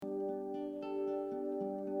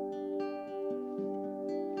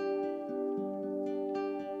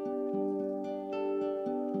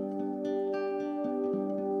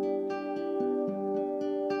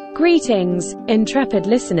Greetings, intrepid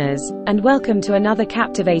listeners, and welcome to another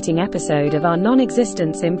captivating episode of our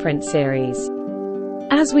Non-Existence Imprint series.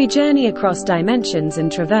 As we journey across dimensions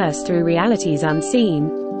and traverse through realities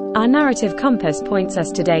unseen, our narrative compass points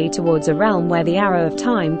us today towards a realm where the arrow of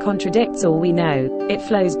time contradicts all we know, it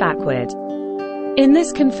flows backward. In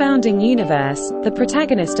this confounding universe, the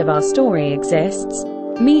protagonist of our story exists.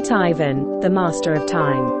 Meet Ivan, the Master of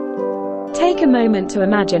Time. Take a moment to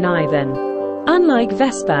imagine Ivan. Unlike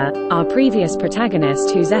Vesper, our previous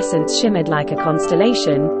protagonist whose essence shimmered like a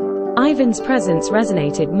constellation, Ivan's presence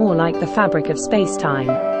resonated more like the fabric of space-time,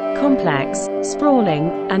 complex,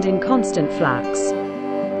 sprawling, and in constant flux.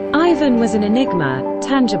 Ivan was an enigma,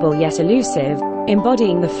 tangible yet elusive,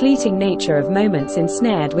 embodying the fleeting nature of moments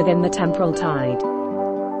ensnared within the temporal tide.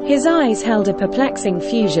 His eyes held a perplexing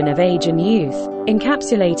fusion of age and youth,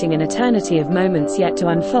 encapsulating an eternity of moments yet to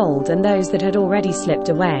unfold and those that had already slipped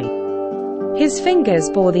away. His fingers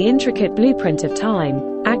bore the intricate blueprint of time,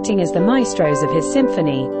 acting as the maestros of his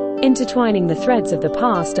symphony, intertwining the threads of the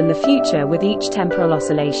past and the future with each temporal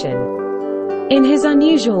oscillation. In his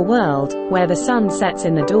unusual world, where the sun sets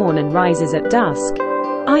in the dawn and rises at dusk,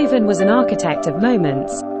 Ivan was an architect of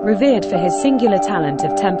moments, revered for his singular talent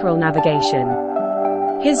of temporal navigation.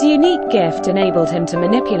 His unique gift enabled him to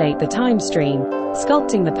manipulate the time stream,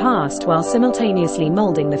 sculpting the past while simultaneously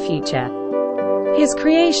molding the future. His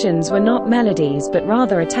creations were not melodies but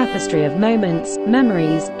rather a tapestry of moments,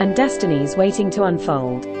 memories, and destinies waiting to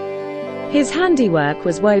unfold. His handiwork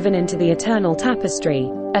was woven into the eternal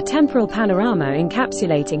tapestry, a temporal panorama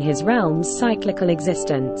encapsulating his realm's cyclical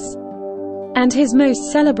existence. And his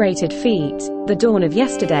most celebrated feat, The Dawn of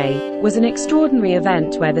Yesterday, was an extraordinary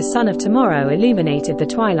event where the sun of tomorrow illuminated the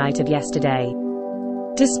twilight of yesterday.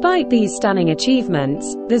 Despite these stunning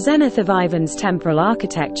achievements, the zenith of Ivan's temporal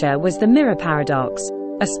architecture was the mirror paradox,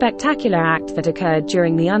 a spectacular act that occurred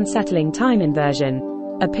during the unsettling time inversion,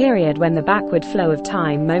 a period when the backward flow of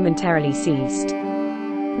time momentarily ceased.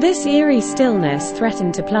 This eerie stillness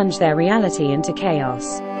threatened to plunge their reality into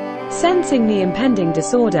chaos. Sensing the impending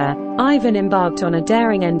disorder, Ivan embarked on a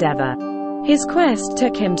daring endeavor. His quest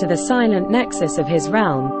took him to the silent nexus of his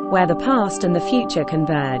realm, where the past and the future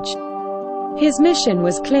converge. His mission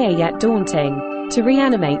was clear yet daunting: to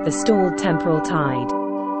reanimate the stalled temporal tide.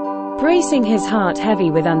 Bracing his heart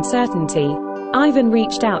heavy with uncertainty, Ivan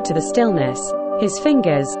reached out to the stillness, his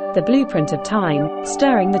fingers, the blueprint of time,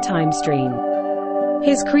 stirring the time stream.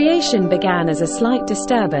 His creation began as a slight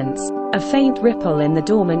disturbance, a faint ripple in the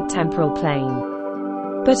dormant temporal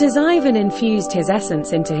plane. But as Ivan infused his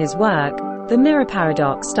essence into his work, the mirror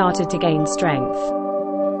paradox started to gain strength.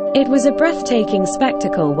 It was a breathtaking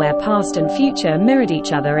spectacle where past and future mirrored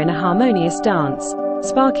each other in a harmonious dance,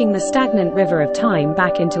 sparking the stagnant river of time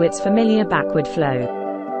back into its familiar backward flow.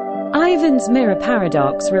 Ivan's mirror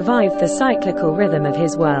paradox revived the cyclical rhythm of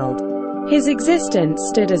his world. His existence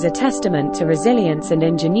stood as a testament to resilience and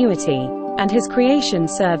ingenuity, and his creation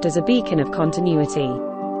served as a beacon of continuity.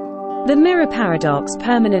 The mirror paradox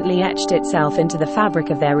permanently etched itself into the fabric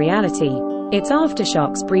of their reality, its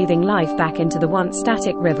aftershocks breathing life back into the once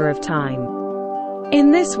static river of time.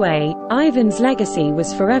 In this way, Ivan's legacy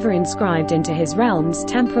was forever inscribed into his realm's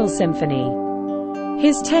temporal symphony.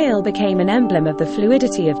 His tale became an emblem of the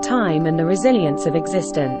fluidity of time and the resilience of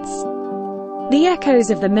existence. The echoes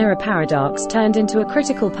of the mirror paradox turned into a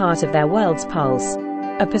critical part of their world's pulse,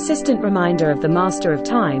 a persistent reminder of the master of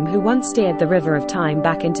time who once steered the river of time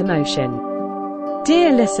back into motion.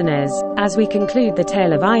 Dear listeners, as we conclude the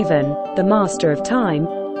tale of Ivan, the Master of Time,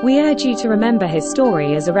 we urge you to remember his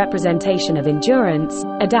story as a representation of endurance,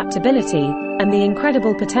 adaptability, and the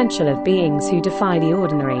incredible potential of beings who defy the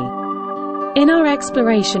ordinary. In our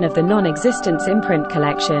exploration of the Non-Existence Imprint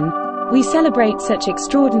collection, we celebrate such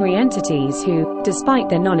extraordinary entities who, despite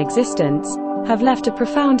their non-existence, have left a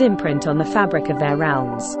profound imprint on the fabric of their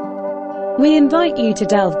realms. We invite you to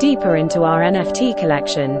delve deeper into our NFT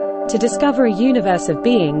collection, to discover a universe of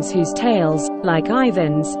beings whose tales, like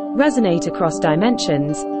Ivan's, resonate across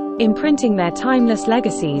dimensions, imprinting their timeless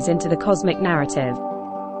legacies into the cosmic narrative.